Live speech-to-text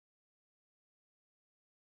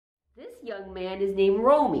young man is named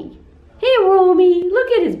Romey. Hey, Romey,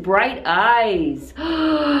 look at his bright eyes.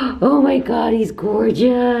 Oh my God, he's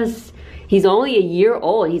gorgeous. He's only a year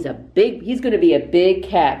old. He's gonna be a big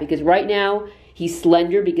cat because right now he's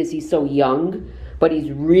slender because he's so young, but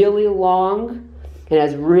he's really long and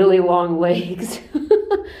has really long legs.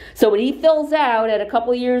 So when he fills out at a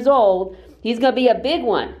couple years old, he's gonna be a big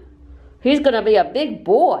one. He's gonna be a big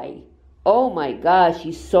boy. Oh my gosh,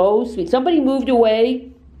 he's so sweet. Somebody moved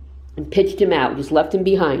away and pitched him out, just left him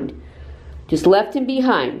behind. Just left him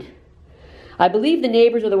behind. I believe the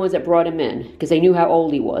neighbors are the ones that brought him in because they knew how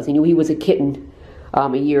old he was. They knew he was a kitten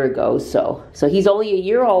a year ago. So he's only a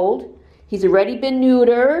year old. He's already been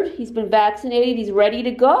neutered. He's been vaccinated. He's ready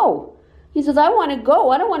to go. He says, I want to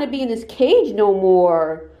go. I don't want to be in this cage no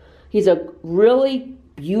more. He's a really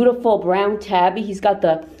beautiful brown tabby. He's got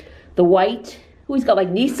the white, he's got like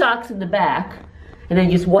knee socks in the back and then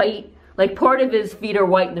just white, like part of his feet are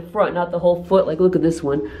white in the front, not the whole foot. Like look at this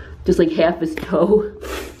one, just like half his toe.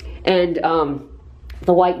 And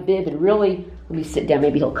the white bib, and really, let me sit down,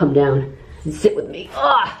 maybe he'll come down and sit with me.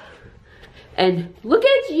 Ah! And look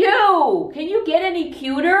at you! Can you get any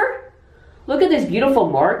cuter? Look at these beautiful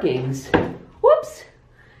markings. Whoops!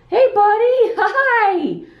 Hey buddy,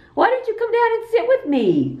 hi! Why don't you come down and sit with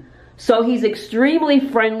me? So he's extremely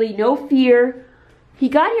friendly, no fear. He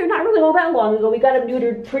got here not really all that long ago. We got him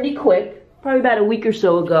neutered pretty quick, probably about a week or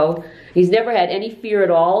so ago. He's never had any fear at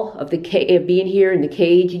all of being here in the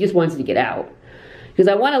cage. He just wants to get out. Because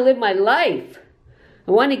I want to live my life.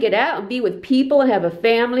 I want to get out and be with people and have a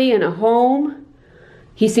family and a home.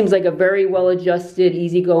 He seems like a very well-adjusted,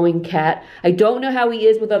 easygoing cat. I don't know how he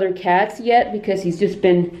is with other cats yet because he's just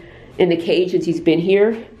been in the cage since he's been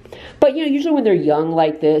here. But you know, usually when they're young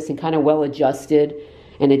like this and kind of well-adjusted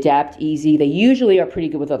and adapt easy, they usually are pretty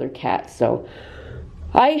good with other cats. So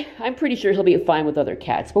I'm pretty sure he'll be fine with other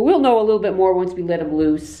cats. But we'll know a little bit more once we let him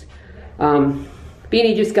loose.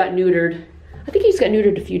 Beanie just got neutered. I think he just got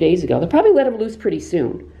neutered a few days ago. They'll probably let him loose pretty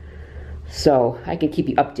soon. So I can keep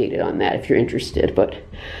you updated on that if you're interested. But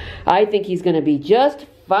I think he's going to be just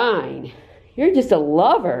fine. You're just a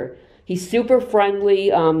lover. He's super friendly,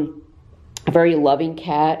 a very loving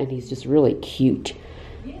cat, and he's just really cute.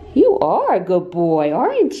 You are a good boy,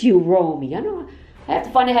 aren't you, Romey? I have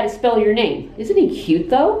to find out how to spell your name. Isn't he cute,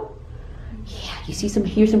 though? Yeah, you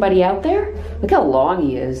hear somebody out there? Look how long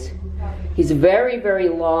he is. He's very, very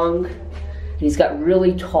long, and he's got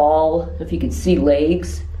really tall, if you can see,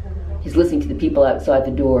 legs. He's listening to the people outside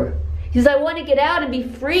the door. He says, I want to get out and be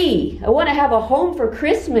free. I want to have a home for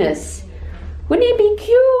Christmas. Wouldn't it be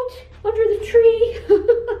cute under the tree?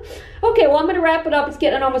 Okay, well, I'm going to wrap it up. It's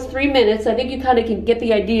getting almost 3 minutes. I think you kind of can get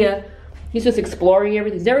the idea. He's just exploring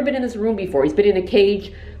everything. He's never been in this room before. He's been in a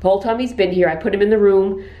cage the whole time he's been here. I put him in the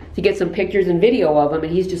room to get some pictures and video of him,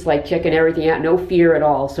 and he's just like checking everything out, no fear at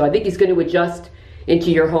all. So I think he's going to adjust into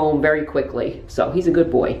your home very quickly. So he's a good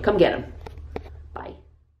boy. Come get him.